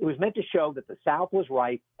them. It was meant to show that the South was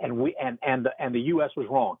right and the U.S. was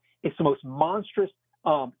wrong. It's the most monstrous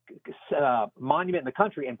monument in the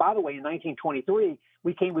country. And by the way, in 1923,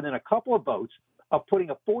 we came within a couple of votes of putting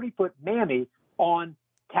a 40-foot mammy on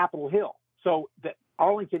Capitol Hill. So that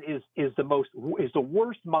Arlington is the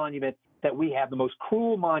worst monument that we have, the most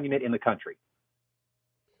cruel monument in the country.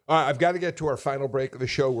 I've got to get to our final break of the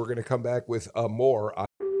show. We're going to come back with more.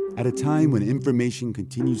 At a time when information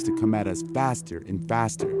continues to come at us faster and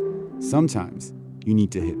faster, sometimes you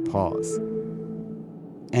need to hit pause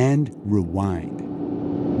and rewind.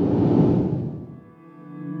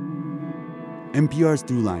 NPR's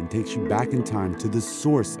Throughline takes you back in time to the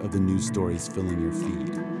source of the news stories filling your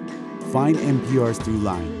feed. Find NPR's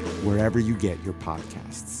Throughline wherever you get your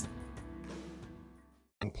podcasts.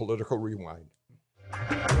 Political Rewind.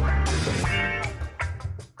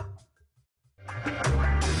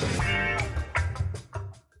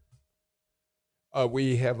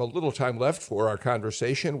 We have a little time left for our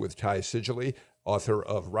conversation with Ty Seidule, author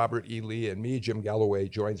of Robert E. Lee and Me. Jim Galloway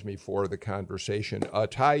joins me for the conversation.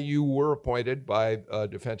 Ty, you were appointed by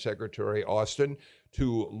Defense Secretary Austin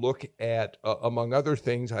to look at, among other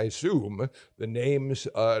things, I assume, the names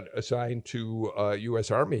assigned to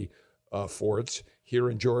U.S. Army forts here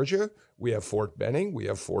in Georgia. We have Fort Benning, we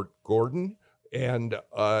have Fort Gordon, and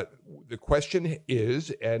the question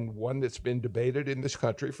is, and one that's been debated in this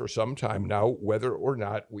country for some time now, whether or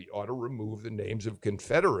not we ought to remove the names of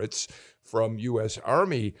Confederates from U.S.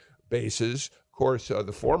 Army bases. Of course,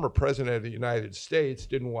 the former president of the United States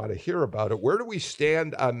didn't want to hear about it. Where do we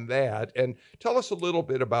stand on that? And tell us a little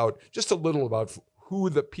about who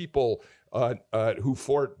the people who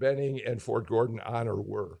Fort Benning and Fort Gordon honor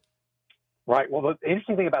were. Right. Well, the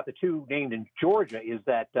interesting thing about the two named in Georgia is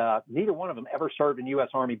that neither one of them ever served in U.S.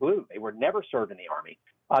 Army Blue. They were never served in the Army.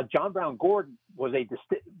 John Brown Gordon was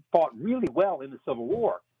fought really well in the Civil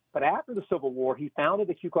War. But after the Civil War, he founded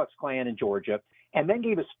the Ku Klux Klan in Georgia and then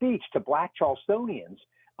gave a speech to black Charlestonians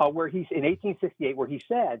in 1868, where he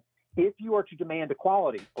said, if you are to demand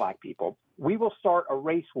equality, black people, we will start a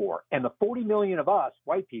race war. And the 40 million of us,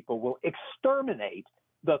 white people, will exterminate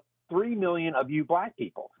the 3 million of you black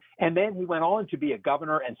people. And then he went on to be a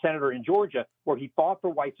governor and senator in Georgia, where he fought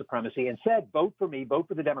for white supremacy and said, vote for me, vote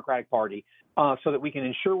for the Democratic Party, so that we can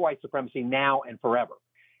ensure white supremacy now and forever.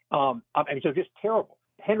 So just terrible.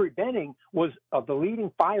 Henry Benning was the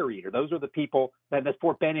leading fire eater. Those are the people that's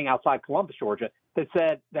Fort Benning outside Columbus, Georgia, that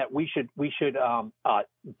said that we should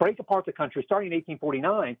break apart the country starting in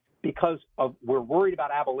 1849 because we're worried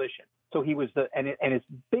about abolition. So he was and his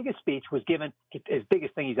biggest speech was given, his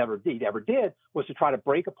biggest thing he ever did was to try to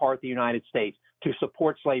break apart the United States to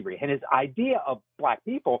support slavery. And his idea of black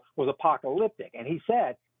people was apocalyptic. And he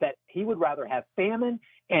said that he would rather have famine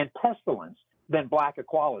and pestilence than black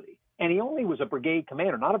equality. And he only was a brigade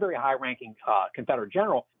commander, not a very high-ranking Confederate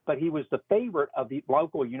general, but he was the favorite of the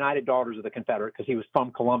local United Daughters of the Confederate because he was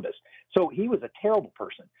from Columbus. So he was a terrible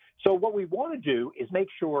person. So what we want to do is make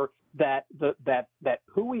sure that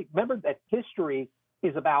remember that history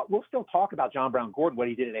is about. We'll still talk about John Brown Gordon, what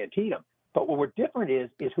he did at Antietam, but what we're different is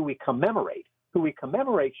who we commemorate. Who we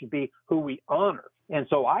commemorate should be who we honor. And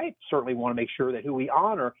so I certainly want to make sure that who we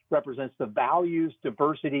honor represents the values,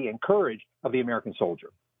 diversity, and courage of the American soldier.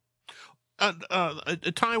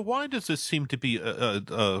 Ty, why does this seem to be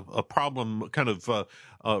a problem kind of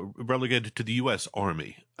relegated to the U.S.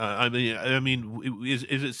 Army? I mean, is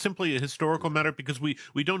it simply a historical matter? Because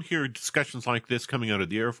we don't hear discussions like this coming out of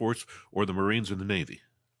the Air Force or the Marines or the Navy.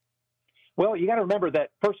 Well, you got to remember that,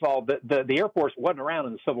 first of all, the Air Force wasn't around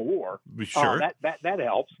in the Civil War. Sure. That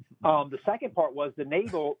helps. The second part was the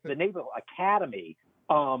Naval Academy.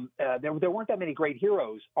 There weren't that many great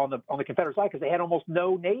heroes on the Confederate side because they had almost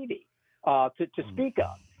no Navy to speak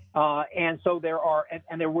of. And so there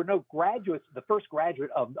were no graduates. The first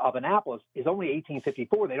graduate of Annapolis is only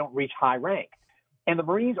 1854. They don't reach high rank. And the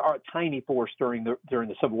Marines are a tiny force during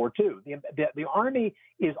the Civil War too. The Army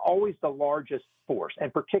is always the largest force,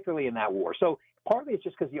 and particularly in that war. So partly it's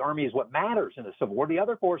just because the Army is what matters in the Civil War. The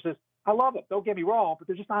other forces, I love them. Don't get me wrong, but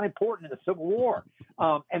they're just not important in the Civil War.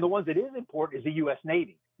 And the ones that is important is the U.S.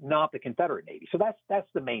 Navy, not the Confederate Navy. So that's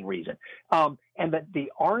the main reason. And that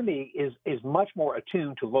the Army is much more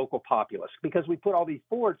attuned to local populace because we put all these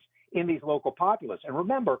forts in these local populace. And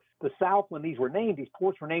remember, the South, when these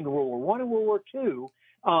ports were named in World War I and World War II,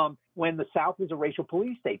 when the South was a racial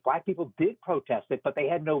police state. Black people did protest it, but they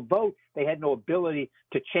had no vote. They had no ability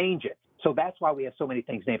to change it. So that's why we have so many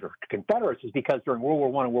things named for Confederates, is because during World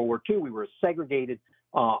War I and World War II, we were a segregated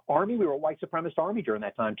army. We were a white supremacist army during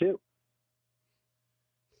that time, too.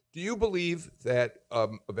 Do you believe that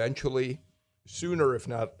eventually, sooner if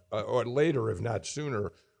not, or later if not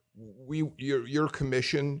sooner, your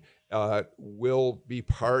commission will be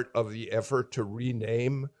part of the effort to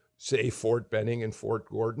rename, say, Fort Benning and Fort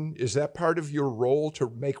Gordon? Is that part of your role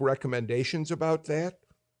to make recommendations about that?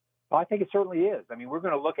 Well, I think it certainly is. I mean, we're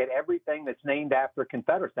going to look at everything that's named after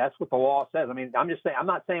Confederates. That's what the law says. I mean, I'm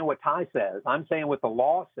not saying what Ty says. I'm saying what the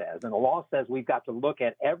law says. And the law says we've got to look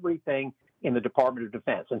at everything in the Department of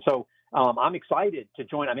Defense. And so I'm excited to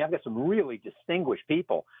join. I mean, I've got some really distinguished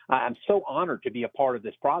people. I'm so honored to be a part of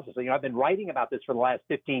this process. You know, I've been writing about this for the last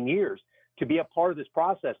 15 years. To be a part of this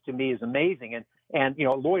process to me is amazing. And you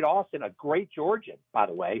know, Lloyd Austin, a great Georgian, by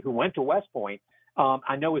the way, who went to West Point,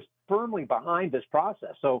 I know is firmly behind this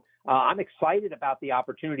process. So I'm excited about the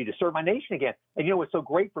opportunity to serve my nation again. And you know, what's so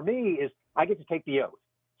great for me is I get to take the oath.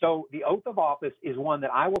 So the oath of office is one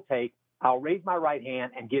that I will take. I'll raise my right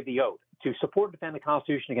hand and give the oath to support and defend the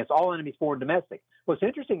Constitution against all enemies, foreign and domestic. What's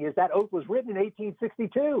interesting is that oath was written in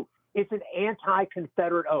 1862. It's an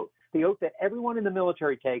anti-Confederate oath. The oath that everyone in the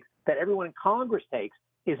military takes, that everyone in Congress takes,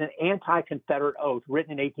 is an anti-Confederate oath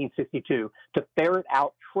written in 1862 to ferret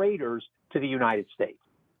out traitors to the United States.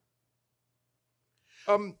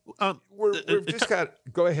 We've just got.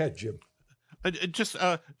 Go ahead, Jim. Just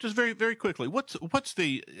very, very quickly. What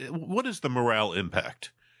is the morale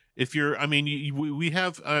impact? If you're, I mean, we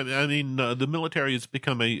have, the military has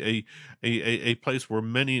become a place where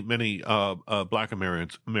many Black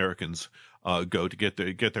Americans go to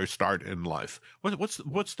get their start in life.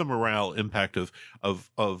 What's the morale impact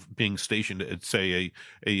of being stationed at, say,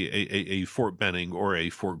 a Fort Benning or a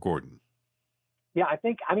Fort Gordon? Yeah, I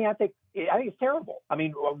think it's terrible. I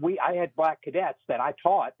mean, I had Black cadets that I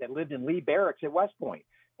taught that lived in Lee Barracks at West Point,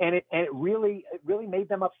 and it really made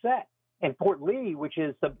them upset. And Fort Lee, which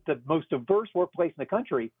is the most diverse workplace in the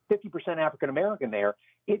country, 50% African American there,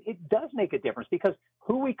 it does make a difference because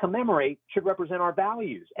who we commemorate should represent our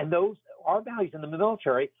values. And our values in the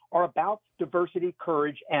military are about diversity,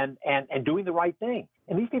 courage, and doing the right thing.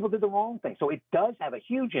 And these people did the wrong thing. So it does have a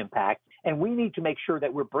huge impact. And we need to make sure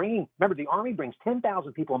that we're remember, the Army brings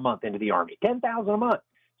 10,000 people a month into the Army, 10,000 a month.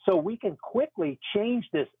 So we can quickly change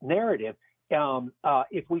this narrative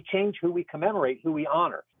if we change who we commemorate, who we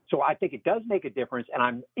honor. So I think it does make a difference,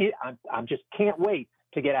 and I'm just can't wait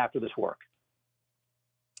to get after this work.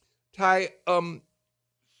 Ty,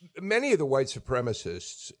 many of the white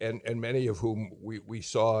supremacists, and many of whom we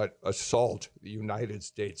saw assault the United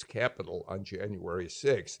States Capitol on January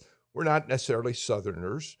 6th, were not necessarily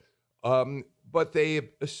Southerners, but they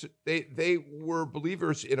were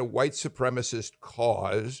believers in a white supremacist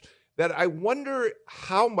cause that I wonder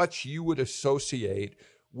how much you would associate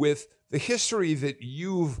with the history that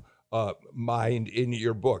you've mined in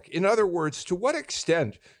your book. In other words, to what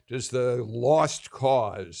extent does the lost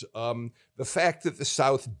cause, the fact that the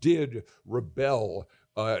South did rebel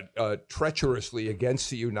treacherously against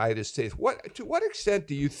the United States, to what extent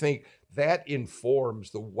do you think that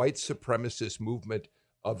informs the white supremacist movement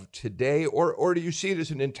of today, or do you see it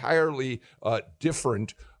as an entirely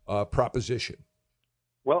different proposition?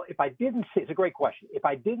 Well, it's a great question. If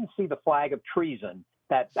I didn't see the flag of treason,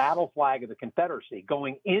 that battle flag of the Confederacy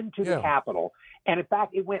going into the Capitol, and in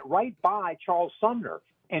fact, it went right by Charles Sumner.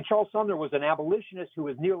 And Charles Sumner was an abolitionist who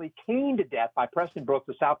was nearly caned to death by Preston Brooks,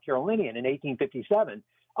 a South Carolinian, in 1857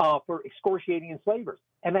 for excoriating enslavers.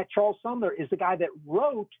 And that Charles Sumner is the guy that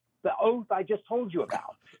wrote the oath I just told you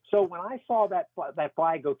about. So when I saw that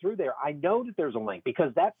flag go through there, I know that there's a link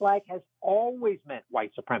because that flag has always meant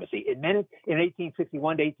white supremacy. It meant it in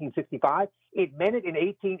 1861 to 1865. It meant it in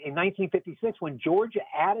 1956 when Georgia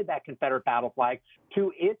added that Confederate battle flag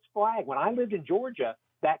to its flag. When I lived in Georgia,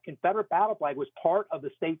 that Confederate battle flag was part of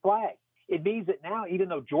the state flag. It means that now, even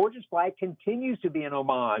though Georgia's flag continues to be an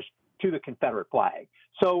homage to the Confederate flag.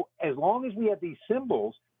 So as long as we have these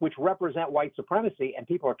symbols which represent white supremacy and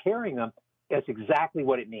people are carrying them, that's exactly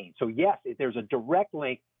what it means. So yes, there's a direct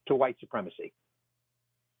link to white supremacy.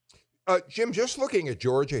 Jim, just looking at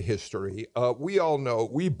Georgia history,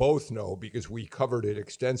 we both know, because we covered it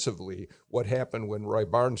extensively, what happened when Roy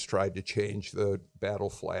Barnes tried to change the battle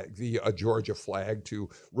flag, the Georgia flag, to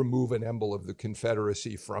remove an emblem of the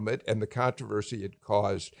Confederacy from it, and the controversy it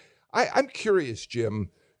caused. I'm curious, Jim,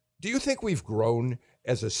 do you think we've grown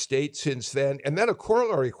as a state since then? And then a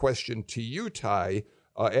corollary question to you, Ty,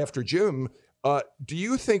 after Jim. Do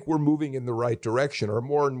you think we're moving in the right direction? Are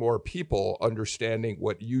more and more people understanding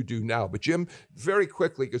what you do now? But Jim, very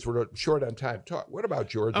quickly, because we're short on time, what about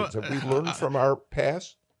Georgians? Have we learned from our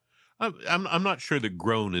past? I'm not sure that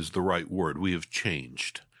grown is the right word. We have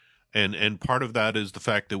changed. And part of that is the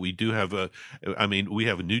fact that we do have we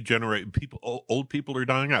have a new generation. Old people are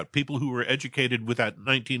dying out. People who were educated with that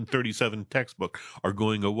 1937 textbook are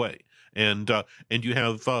going away. And you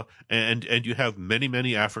have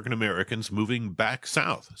many African Americans moving back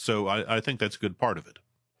south. So I think that's a good part of it.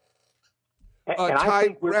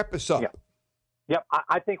 Ty, wrap us up. Yep,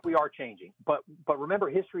 I think we are changing. But remember,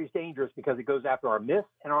 history is dangerous because it goes after our myths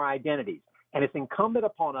and our identities. And it's incumbent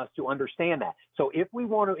upon us to understand that. So if we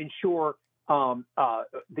want to ensure,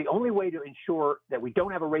 the only way to ensure that we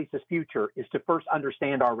don't have a racist future is to first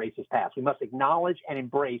understand our racist past. We must acknowledge and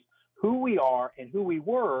embrace who we are and who we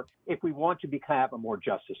were if we want to become a more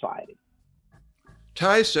just society.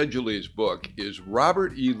 Ty Seidule's book is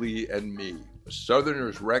Robert E. Lee and Me, A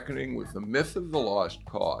Southerner's Reckoning with the Myth of the Lost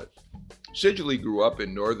Cause. Seidule grew up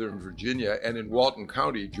in Northern Virginia and in Walton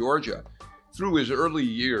County, Georgia. Through his early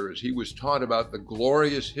years, he was taught about the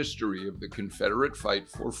glorious history of the Confederate fight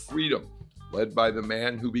for freedom, led by the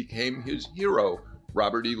man who became his hero,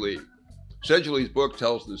 Robert E. Lee. Seidule's book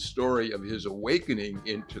tells the story of his awakening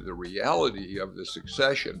into the reality of the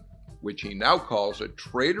secession, which he now calls a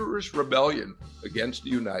traitorous rebellion against the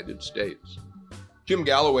United States. Jim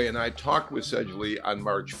Galloway and I talked with Seidule on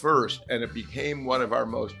March 1st, and it became one of our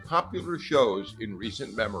most popular shows in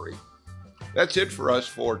recent memory. That's it for us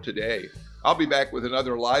for today. I'll be back with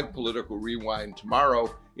another live political rewind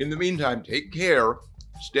tomorrow. In the meantime, take care,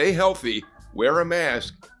 stay healthy, wear a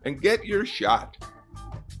mask, and get your shot.